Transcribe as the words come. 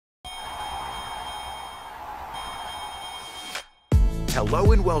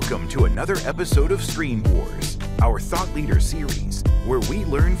Hello and welcome to another episode of Stream Wars, our thought leader series, where we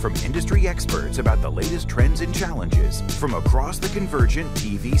learn from industry experts about the latest trends and challenges from across the convergent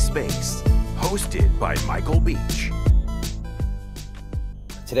TV space. Hosted by Michael Beach.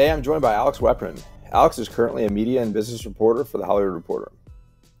 Today I'm joined by Alex Weprin. Alex is currently a media and business reporter for The Hollywood Reporter.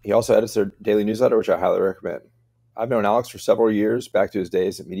 He also edits their daily newsletter, which I highly recommend. I've known Alex for several years, back to his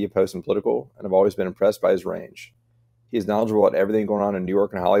days at Media Post and Political, and I've always been impressed by his range. He is knowledgeable about everything going on in New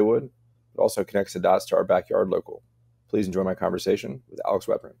York and Hollywood, but also connects the dots to our backyard local. Please enjoy my conversation with Alex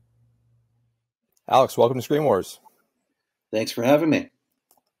Weprin. Alex, welcome to Stream Wars. Thanks for having me.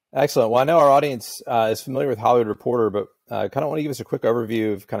 Excellent. Well, I know our audience is familiar with Hollywood Reporter, but kind of want to give us a quick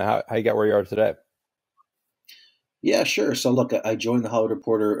overview of kind of how you got where you are today. Yeah, sure. So look, I joined the Hollywood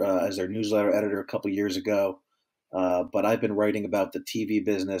Reporter as their newsletter editor a couple years ago, but I've been writing about the TV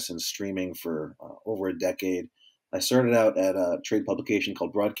business and streaming for over a decade. I started out at a trade publication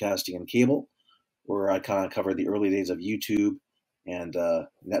called Broadcasting and Cable, where I kind of covered the early days of YouTube and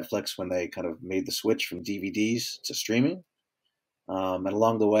Netflix when they kind of made the switch from DVDs to streaming. And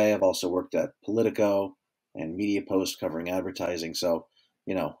along the way, I've also worked at Politico and Media Post covering advertising. So,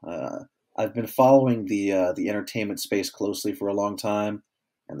 I've been following the entertainment space closely for a long time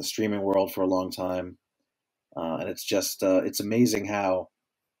and the streaming world for a long time. And it's just, it's amazing how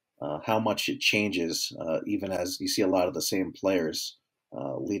much it changes, even as you see a lot of the same players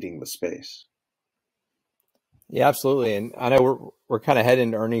leading the space. Yeah, absolutely. And I know we're kind of heading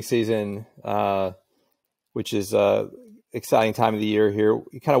into earnings season, which is exciting time of the year here.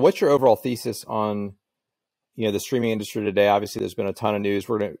 Kind of what's your overall thesis on, the streaming industry today? Obviously, there's been a ton of news.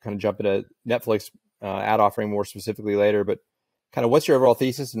 We're going to kind of jump into Netflix ad offering more specifically later, but kind of what's your overall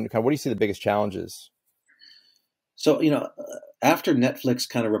thesis and kind of what do you see the biggest challenges? So, after Netflix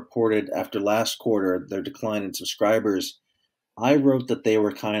kind of reported after last quarter their decline in subscribers, I wrote that they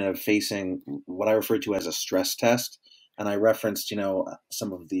were kind of facing what I referred to as a stress test. And I referenced,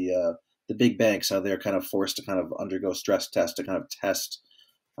 some of the big banks, how they're kind of forced to kind of undergo stress tests to kind of test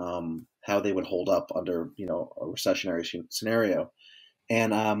how they would hold up under, a recessionary scenario.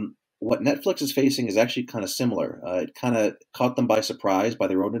 And what Netflix is facing is actually kind of similar. It kind of caught them by surprise by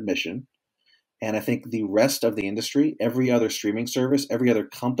their own admission. And I think the rest of the industry, every other streaming service, every other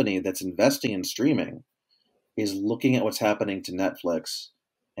company that's investing in streaming is looking at what's happening to Netflix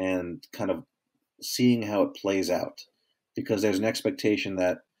and kind of seeing how it plays out. Because there's an expectation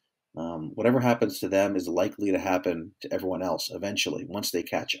that whatever happens to them is likely to happen to everyone else eventually, once they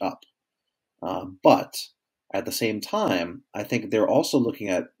catch up. But at the same time, I think they're also looking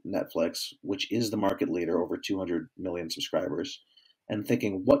at Netflix, which is the market leader, over 200 million subscribers, and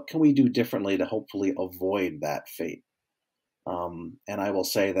thinking, what can we do differently to hopefully avoid that fate? And I will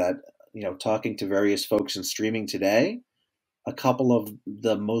say that, talking to various folks in streaming today, a couple of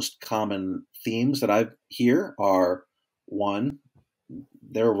the most common themes that I hear are, one,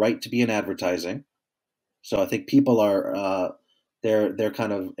 their right to be in advertising. So I think people are, they're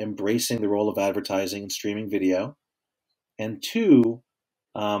kind of embracing the role of advertising and streaming video. And two,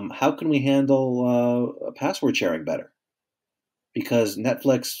 how can we handle password sharing better? Because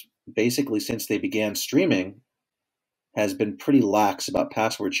Netflix, basically since they began streaming, has been pretty lax about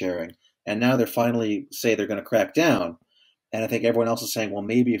password sharing. And now they're finally say they're going to crack down. And I think everyone else is saying, well,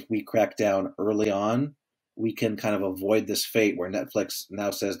 maybe if we crack down early on, we can kind of avoid this fate where Netflix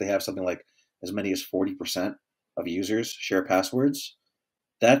now says they have something like as many as 40% of users share passwords.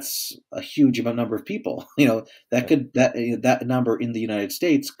 That's a huge number of people. That number in the United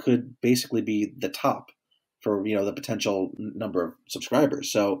States could basically be the top for the potential number of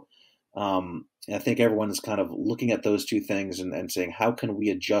subscribers. So I think everyone is kind of looking at those two things and saying, how can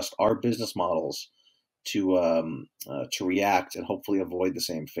we adjust our business models to react and hopefully avoid the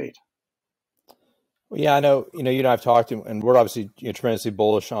same fate? Well, yeah, I know. You and I've talked, and we're obviously tremendously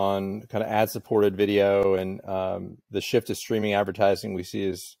bullish on kind of ad-supported video and the shift to streaming advertising. We see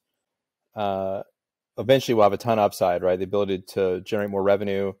is eventually we'll have a ton of upside, right? The ability to generate more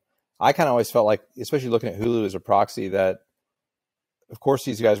revenue. I kind of always felt like, especially looking at Hulu as a proxy, that of course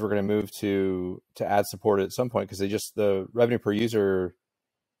these guys were going to move to ad supported at some point because the revenue per user,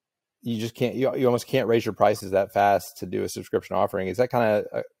 you almost can't raise your prices that fast to do a subscription offering. Is that kind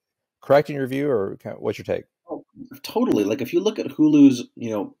of correct in your view, or what's your take? Oh, totally. Like if you look at Hulu's,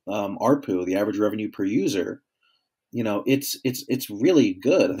 ARPU, the average revenue per user, it's really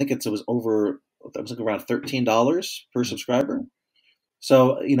good. I think it was like around $13 per subscriber.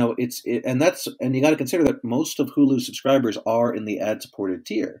 So, and you got to consider that most of Hulu's subscribers are in the ad-supported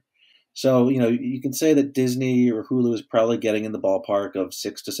tier. So, you can say that Disney or Hulu is probably getting in the ballpark of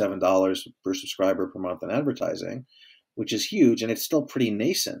 $6 to $7 per subscriber per month in advertising. which is huge, and it's still pretty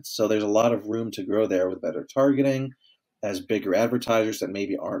nascent. So there's a lot of room to grow there with better targeting, as bigger advertisers that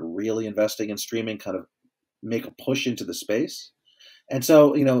maybe aren't really investing in streaming kind of make a push into the space. And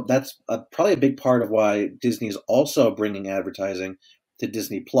so, that's probably a big part of why Disney is also bringing advertising to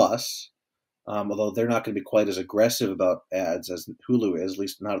Disney Plus, although they're not going to be quite as aggressive about ads as Hulu is, at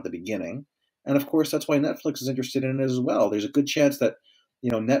least not at the beginning. And of course, that's why Netflix is interested in it as well. There's a good chance that,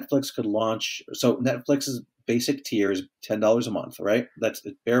 Netflix could launch. So Netflix's basic tier is $10 a month, right? That's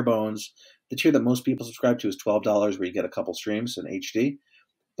bare bones. The tier that most people subscribe to is $12, where you get a couple streams in HD.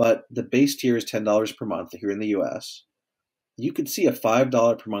 But the base tier is $10 per month here in the US. You could see a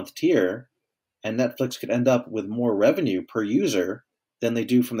 $5 per month tier, and Netflix could end up with more revenue per user than they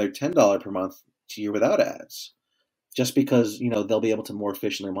do from their $10 per month tier without ads, just because they'll be able to more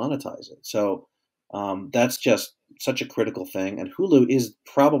efficiently monetize it. So that's just such a critical thing, and Hulu is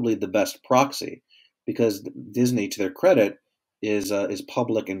probably the best proxy because Disney, to their credit, is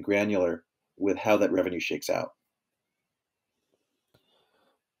public and granular with how that revenue shakes out.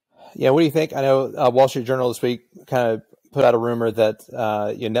 Yeah, what do you think? I know Wall Street Journal this week kind of put out a rumor that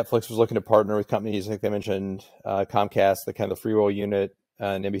Netflix was looking to partner with companies. I think they mentioned Comcast, the kind of the FreeWheel unit,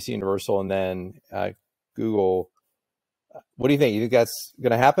 and NBC Universal, and then Google. What do you think? You think that's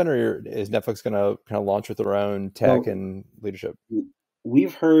going to happen, or is Netflix going to kind of launch with their own tech and leadership?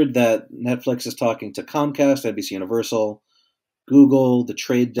 We've heard that Netflix is talking to Comcast, NBC Universal, Google, The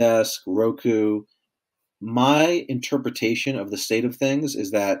Trade Desk, Roku. My interpretation of the state of things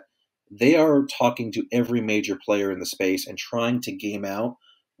is that they are talking to every major player in the space and trying to game out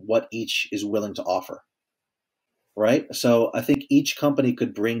what each is willing to offer, right? So I think each company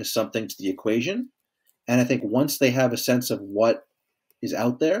could bring something to the equation. And I think once they have a sense of what is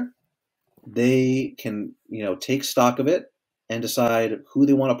out there, they can, take stock of it and decide who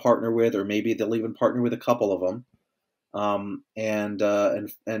they want to partner with, or maybe they'll even partner with a couple of them,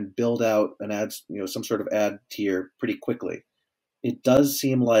 and build out an ads, some sort of ad tier pretty quickly. It does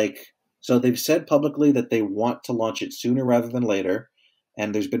seem like, so they've said publicly that they want to launch it sooner rather than later,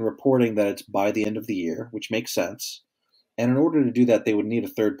 and there's been reporting that it's by the end of the year, which makes sense. And in order to do that, they would need a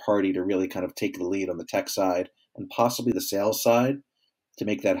third party to really kind of take the lead on the tech side and possibly the sales side to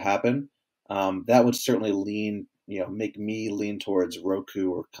make that happen. That would certainly make me lean towards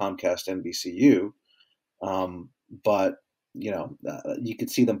Roku or Comcast NBCU. But you could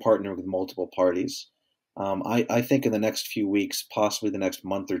see them partnering with multiple parties. I think in the next few weeks, possibly the next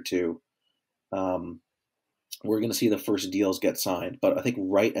month or two, we're going to see the first deals get signed. But I think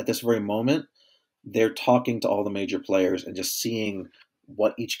right at this very moment, they're talking to all the major players and just seeing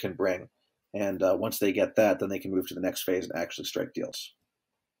what each can bring. And once they get that, then they can move to the next phase and actually strike deals.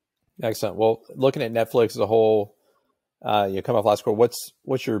 Excellent. Well, looking at Netflix as a whole, you come off last quarter.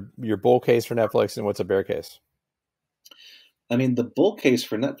 What's your bull case for Netflix, and what's a bear case? I mean, the bull case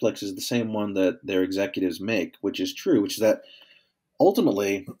for Netflix is the same one that their executives make, which is true, which is that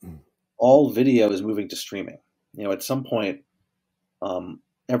ultimately all video is moving to streaming. At some point,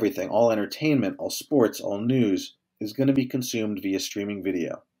 everything, all entertainment, all sports, all news is going to be consumed via streaming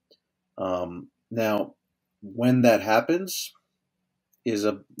video. Now, when that happens is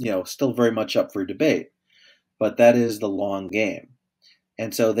still very much up for debate, but that is the long game.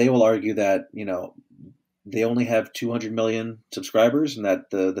 And so they will argue that, they only have 200 million subscribers and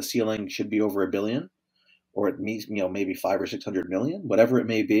that the ceiling should be over 1 billion, or it means, maybe 500 or 600 million, whatever it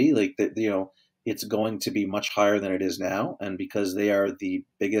may be. Like, it's going to be much higher than it is now. And because they are the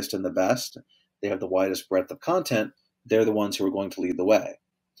biggest and the best, they have the widest breadth of content, they're the ones who are going to lead the way.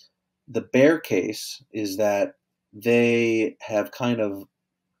 The bear case is that they have kind of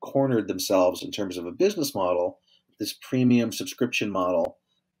cornered themselves in terms of a business model, this premium subscription model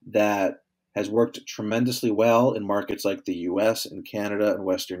that has worked tremendously well in markets like the US and Canada and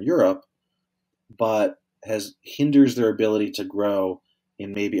Western Europe, but hinders their ability to grow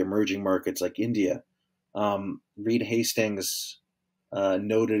in maybe emerging markets like India. Reed Hastings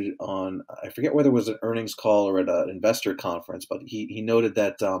noted on, I forget whether it was an earnings call or at an investor conference, but he noted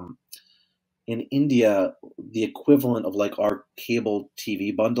that in India, the equivalent of like our cable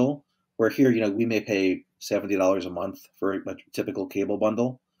TV bundle, where here, we may pay $70 a month for a typical cable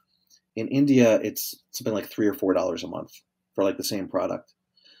bundle. In India, it's something like $3 or $4 a month for like the same product.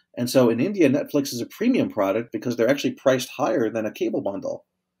 And so in India, Netflix is a premium product because they're actually priced higher than a cable bundle,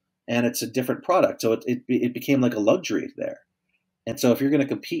 and it's a different product. So it became like a luxury there. And so if you're going to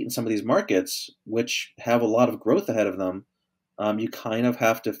compete in some of these markets, which have a lot of growth ahead of them, you kind of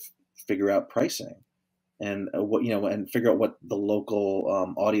have to figure out pricing and and figure out what the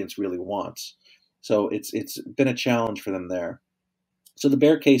local audience really wants. So it's been a challenge for them there. So the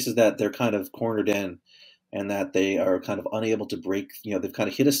bear case is that they're kind of cornered in, and that they are kind of unable to break. They've kind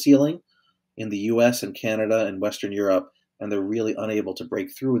of hit a ceiling in the U.S. and Canada and Western Europe, and they're really unable to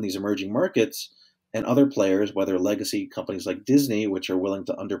break through in these emerging markets. And other players, whether legacy companies like Disney, which are willing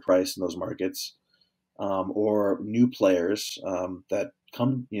to underprice in those markets, or new players that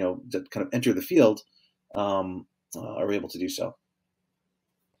come, that kind of enter the field, are able to do so.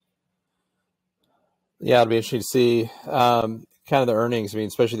 Yeah, it'll be interesting to see kind of the earnings. I mean,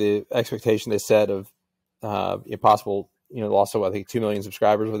 especially the expectation they set of possible, loss of, I think, 2 million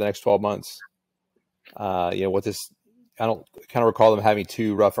subscribers over the next 12 months. What this, I don't kind of recall them having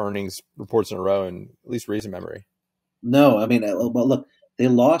 2 rough earnings reports in a row in at least recent memory. No, I mean, well, look, they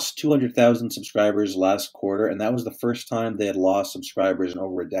lost 200,000 subscribers last quarter, and that was the first time they had lost subscribers in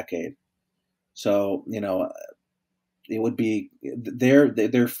over a decade. So, it would be they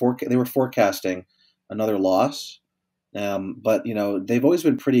were forecasting another loss, but they've always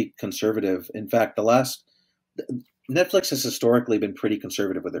been pretty conservative. In fact, Netflix has historically been pretty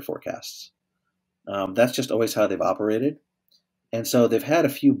conservative with their forecasts. That's just always how they've operated, and so they've had a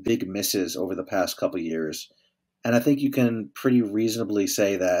few big misses over the past couple of years, and I think you can pretty reasonably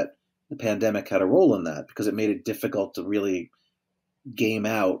say that the pandemic had a role in that because it made it difficult to really game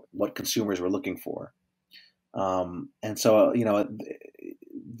out what consumers were looking for. And so,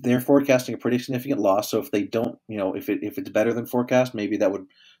 they're forecasting a pretty significant loss. So if they don't, if it's better than forecast, maybe that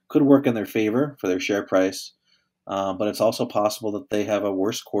could work in their favor for their share price. But it's also possible that they have a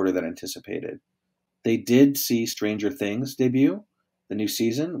worse quarter than anticipated. They did see Stranger Things debut, the new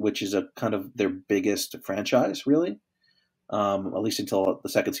season, which is a kind of their biggest franchise, really, at least until the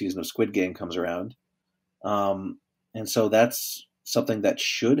second season of Squid Game comes around. And so that's something that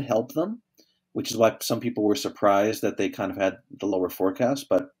should help them, which is why some people were surprised that they kind of had the lower forecast.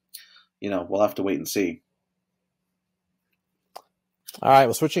 But, we'll have to wait and see. All right.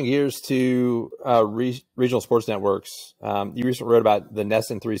 Well, switching gears to regional sports networks, you recently wrote about the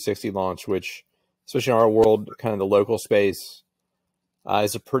NESN 360 launch, which, especially in our world, kind of the local space,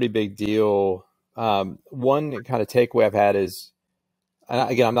 is a pretty big deal. One kind of takeaway I've had is,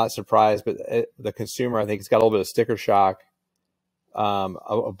 again, I'm not surprised, but the consumer, I think, has got a little bit of sticker shock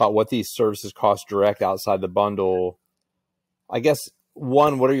about what these services cost direct outside the bundle. I guess,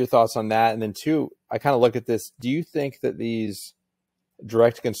 one, what are your thoughts on that? And then 2, I kind of look at this. Do you think that these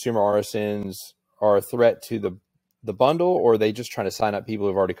direct-to-consumer RSNs are a threat to the bundle, or are they just trying to sign up people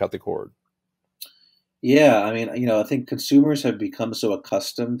who've already cut the cord? Yeah, I mean, I think consumers have become so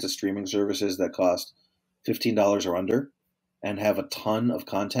accustomed to streaming services that cost $15 or under and have a ton of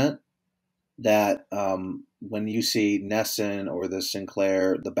content that when you see NESN or the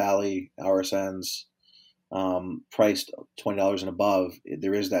Sinclair, the Bally RSNs priced $20 and above,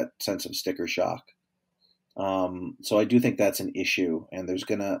 there is that sense of sticker shock. So I do think that's an issue, and there's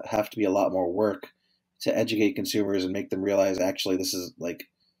going to have to be a lot more work to educate consumers and make them realize, actually, this is like,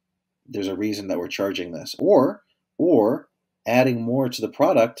 there's a reason that we're charging this, or adding more to the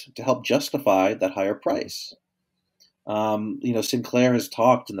product to help justify that higher price. Sinclair has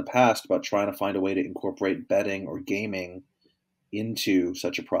talked in the past about trying to find a way to incorporate betting or gaming into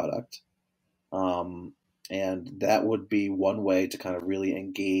such a product. And that would be one way to kind of really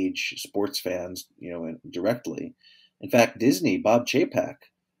engage sports fans, directly. In fact, Disney, Bob Chapek,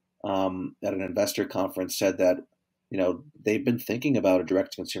 at an investor conference said that, they've been thinking about a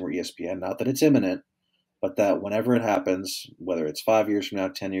direct-to-consumer ESPN, not that it's imminent, but that whenever it happens, whether it's 5 years from now,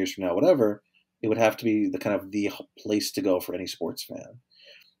 10 years from now, whatever, it would have to be the kind of the place to go for any sports fan.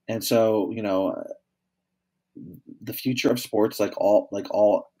 And so, the future of sports, like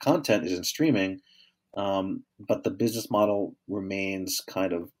all content, is in streaming, but the business model remains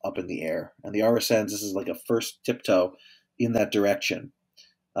kind of up in the air. And the RSNs, this is like a first tiptoe in that direction.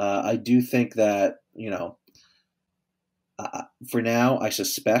 I do think that, for now, I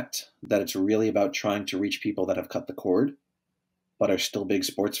suspect that it's really about trying to reach people that have cut the cord, but are still big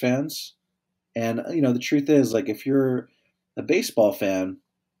sports fans. And, the truth is, like, if you're a baseball fan,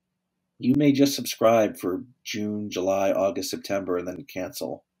 you may just subscribe for June, July, August, September, and then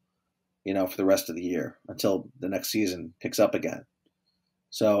cancel, for the rest of the year until the next season picks up again.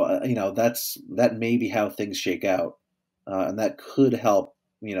 So, that may be how things shake out. And that could help,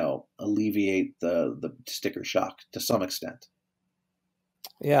 alleviate the sticker shock to some extent.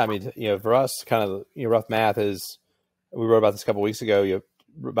 Yeah. I mean, for us, kind of, rough math is, we wrote about this a couple of weeks ago,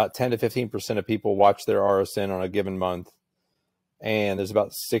 about 10 to 15% of people watch their RSN on a given month. And there's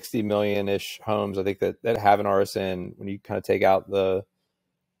about 60 million-ish homes, I think, that have an RSN. When you kind of take out the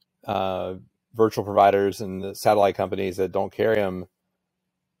virtual providers and the satellite companies that don't carry them,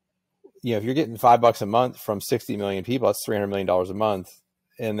 if you're getting $5 a month from 60 million people, that's $300 million a month.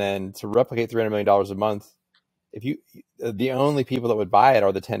 And then to replicate $300 million a month if you, the only people that would buy it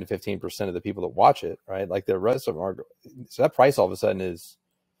are the 10 to 15% of the people that watch it, right? Like the rest of them are. So that price all of a sudden is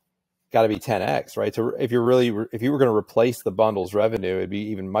got to be 10x, right? So if you were going to replace the bundle's revenue, it'd be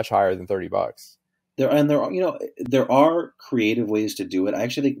even much higher than $30. There are creative ways to do it. I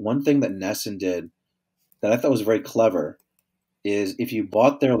actually think one thing that NESN did that I thought was very clever is if you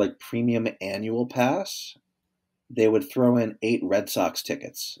bought their like premium annual pass, they would throw in 8 Red Sox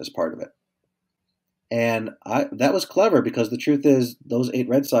tickets as part of it. And that was clever because the truth is those 8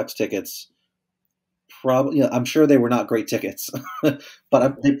 Red Sox tickets probably, I'm sure they were not great tickets,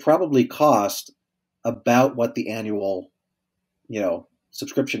 but they probably cost about what the annual,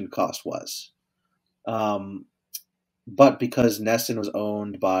 subscription cost was. But because NESN was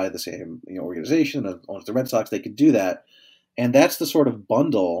owned by the same organization that owns the Red Sox, they could do that. And that's the sort of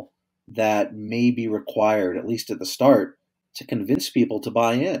bundle that may be required, at least at the start, to convince people to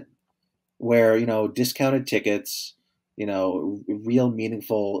buy in, where, discounted tickets, real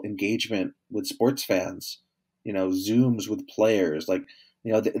meaningful engagement with sports fans, Zooms with players, like,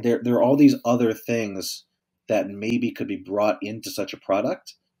 there are all these other things that maybe could be brought into such a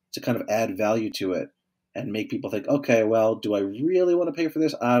product to kind of add value to it and make people think, okay, well, do I really want to pay for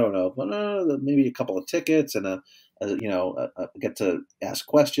this? I don't know, but maybe a couple of tickets and get to ask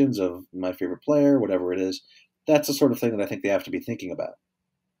questions of my favorite player, whatever it is. That's the sort of thing that I think they have to be thinking about.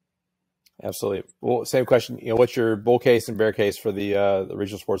 Absolutely. Well, same question. What's your bull case and bear case for the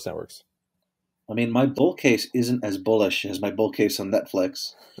regional sports networks? I mean, my bull case isn't as bullish as my bull case on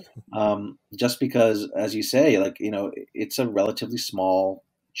Netflix, just because, as you say, it's a relatively small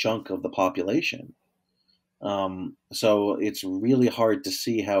chunk of the population. So it's really hard to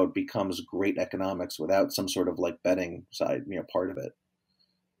see how it becomes great economics without some sort of like betting side, part of it.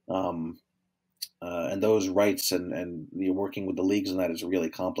 And those rights and working with the leagues and that is really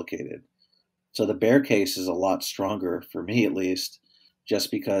complicated. So the bear case is a lot stronger for me, at least,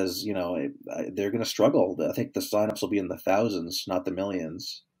 just because, they're going to struggle. I think the signups will be in the thousands, not the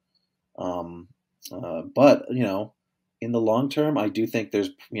millions. But, in the long term, I do think there's,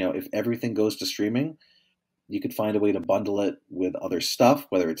 if everything goes to streaming, you could find a way to bundle it with other stuff,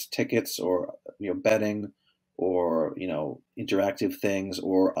 whether it's tickets or, betting or, interactive things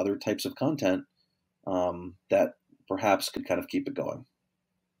or other types of content that perhaps could kind of keep it going.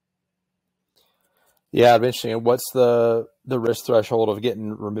 Yeah, it'd be interesting. What's the risk threshold of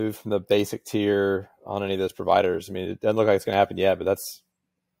getting removed from the basic tier on any of those providers? I mean, it doesn't look like it's going to happen yet, but that's,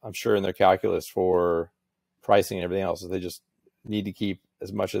 I'm sure, in their calculus for pricing and everything else. They just need to keep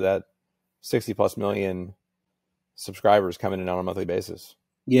as much of that 60 plus million subscribers coming in on a monthly basis.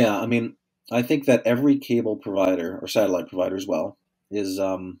 Yeah, I mean, I think that every cable provider or satellite provider as well is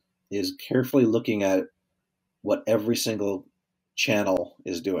carefully looking at what every single channel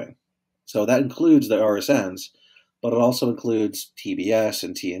is doing. So that includes the RSNs, but it also includes TBS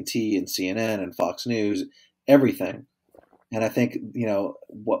and TNT and CNN and Fox News, everything. And I think,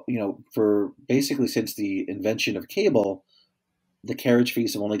 for basically since the invention of cable, the carriage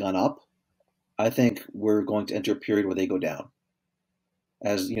fees have only gone up. I think we're going to enter a period where they go down.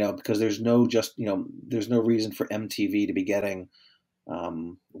 As because there's no reason for MTV to be getting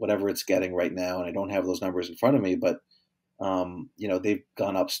whatever it's getting right now. And I don't have those numbers in front of me, but they've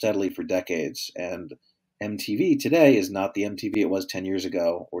gone up steadily for decades, and MTV today is not the MTV it was 10 years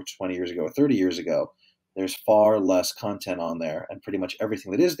ago or 20 years ago or 30 years ago. There's far less content on there, and pretty much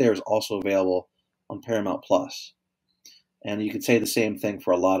everything that is there is also available on Paramount Plus. And you could say the same thing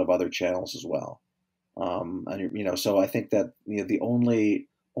for a lot of other channels as well. So I think that the only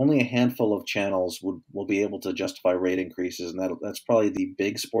a handful of channels will be able to justify rate increases, and that's probably the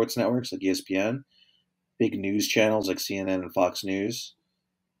big sports networks like ESPN, big news channels like CNN and Fox News.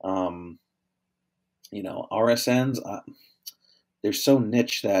 RSNs, they're so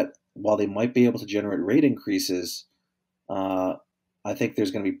niche that while they might be able to generate rate increases, I think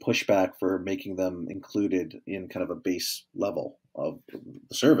there's going to be pushback for making them included in kind of a base level of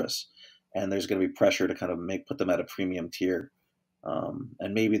the service. And there's going to be pressure to kind of put them at a premium tier.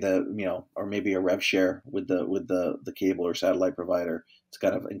 And maybe or maybe a rev share with the cable or satellite provider to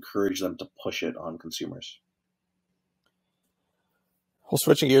kind of encourage them to push it on consumers. Well,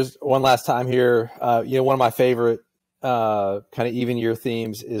 switching gears one last time here, one of my favorite kind of even year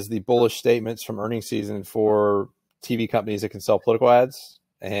themes is the bullish statements from earnings season for TV companies that can sell political ads.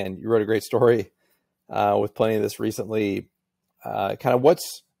 And you wrote a great story with plenty of this recently. How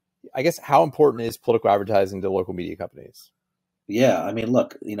important is political advertising to local media companies? Yeah, I mean,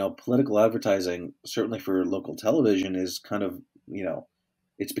 look, political advertising, certainly for local television, is kind of,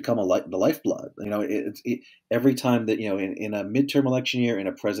 it's become the lifeblood. Every time that, in a midterm election year, in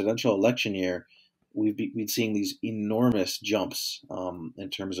a presidential election year, we'd seeing these enormous jumps in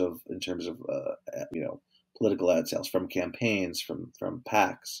terms of political ad sales from campaigns, from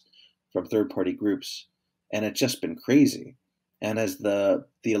PACs, from third party groups, and it's just been crazy. And as the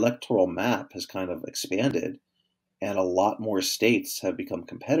electoral map has kind of expanded, and a lot more states have become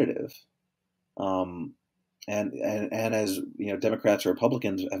competitive, um, and as Democrats or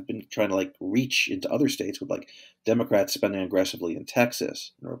Republicans have been trying to like reach into other states with like Democrats spending aggressively in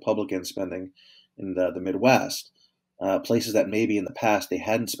Texas and Republicans spending in the Midwest, places that maybe in the past they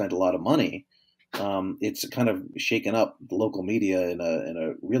hadn't spent a lot of money. It's kind of shaken up the local media in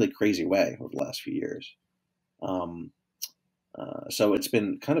a really crazy way over the last few years. Um, so it's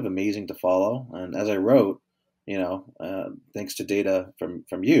been kind of amazing to follow. And as I wrote, thanks to data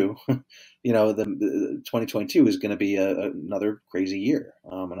from you, the 2022 is going to be another crazy year,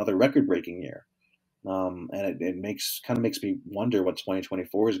 another record-breaking year. And it makes me wonder what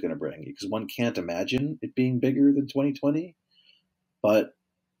 2024 is going to bring, because one can't imagine it being bigger than 2020. But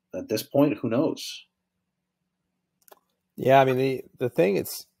at this point, who knows? Yeah, I mean the thing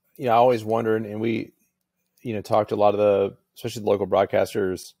it's I always wondered, and we talked to a lot of especially the local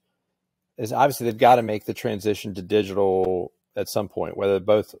broadcasters, is obviously they've got to make the transition to digital at some point, whether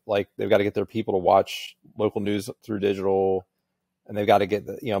both like they've got to get their people to watch local news through digital, and they've got to get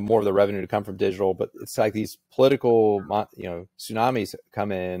more of the revenue to come from digital. But it's like these political tsunamis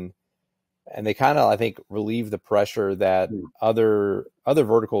come in, and they kind of, I think, relieve the pressure that other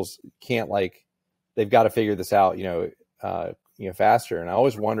verticals can't, like they've got to figure this out faster. And I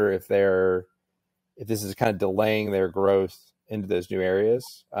always wonder if this is kind of delaying their growth into those new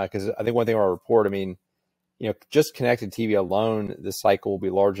areas, because I think one thing I'll report, I mean, just connected TV alone, this cycle will be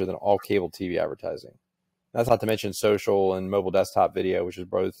larger than all cable TV advertising. That's not to mention social and mobile desktop video, which is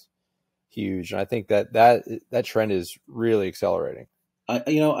both huge. And I think that trend is really accelerating.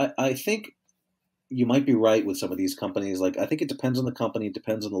 I think you might be right with some of these companies. Like, I think it depends on the company, it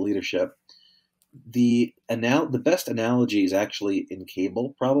depends on the leadership. The best analogy is actually in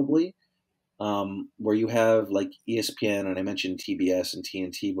cable, probably, where you have like ESPN, and I mentioned TBS and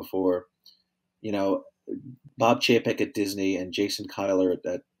TNT before. Bob Chapek at Disney and Jason Kilar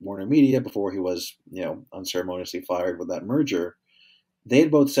at Warner Media, before he was unceremoniously fired with that merger, they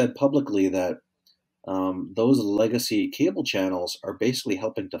had both said publicly that those legacy cable channels are basically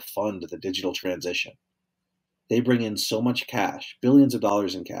helping to fund the digital transition. They bring in so much cash, billions of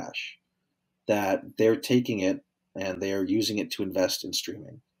dollars in cash, that they're taking it and they are using it to invest in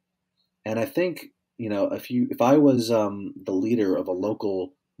streaming. And I think, if I was the leader of a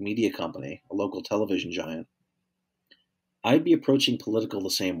local media company, a local television giant, I'd be approaching political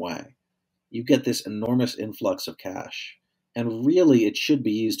the same way. You get this enormous influx of cash, and really it should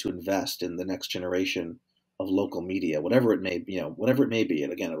be used to invest in the next generation of local media, whatever it may be.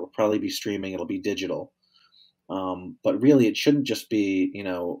 And again, it'll probably be streaming, it'll be digital, but really it shouldn't just be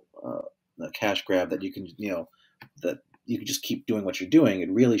a cash grab that you can that you can just keep doing what you're doing.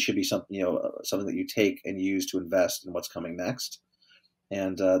 It really should be something that you take and use to invest in what's coming next.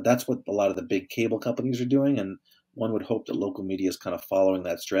 And that's what a lot of the big cable companies are doing. And one would hope that local media is kind of following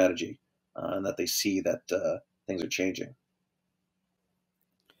that strategy, and that they see that things are changing.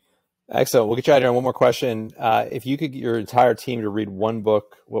 Excellent. We'll get you out here on one more question. If you could get your entire team to read one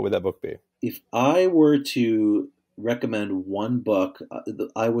book, what would that book be? If I were to recommend one book,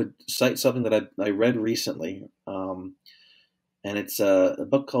 I would cite something that I read recently, and it's a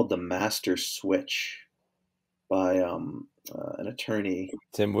book called The Master Switch by an attorney,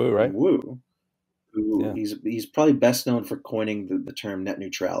 Tim Wu, right? Wu, who he's probably best known for coining the term net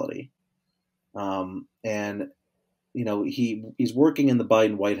neutrality, and he's working in the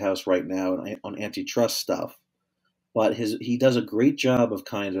Biden White House right now on antitrust stuff, but he does a great job of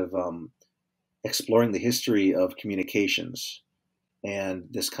kind of exploring the history of communications and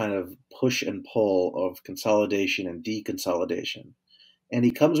this kind of push and pull of consolidation and deconsolidation. And he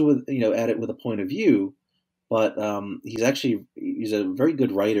comes with at it with a point of view, but he's a very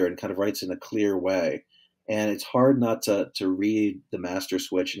good writer and kind of writes in a clear way. And it's hard not to read The Master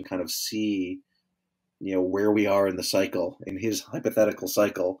Switch and kind of see where we are in the cycle, in his hypothetical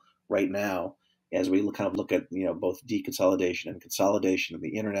cycle right now, as we kind of look at both deconsolidation and consolidation of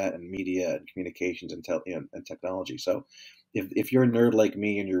the internet and media and communications and technology. So if you're a nerd like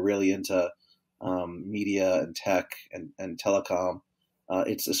me and you're really into media and tech and telecom,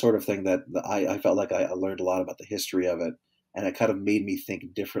 it's the sort of thing that I felt like I learned a lot about the history of it, and it kind of made me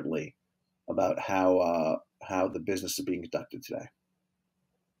think differently about how the business is being conducted today.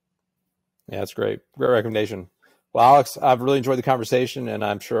 Yeah, that's great. Great recommendation. Well, Alex, I've really enjoyed the conversation, and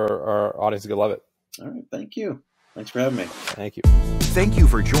I'm sure our audience is going to love it. All right. Thank you. Thanks for having me. Thank you. Thank you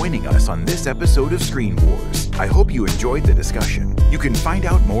for joining us on this episode of Screen Wars. I hope you enjoyed the discussion. You can find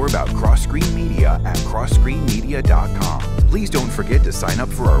out more about Cross Screen Media at crossscreenmedia.com. Please don't forget to sign up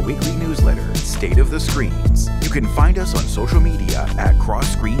for our weekly newsletter, State of the Screens. You can find us on social media at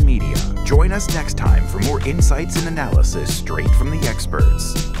Cross Screen Media. Join us next time for more insights and analysis straight from the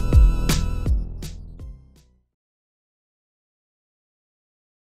experts.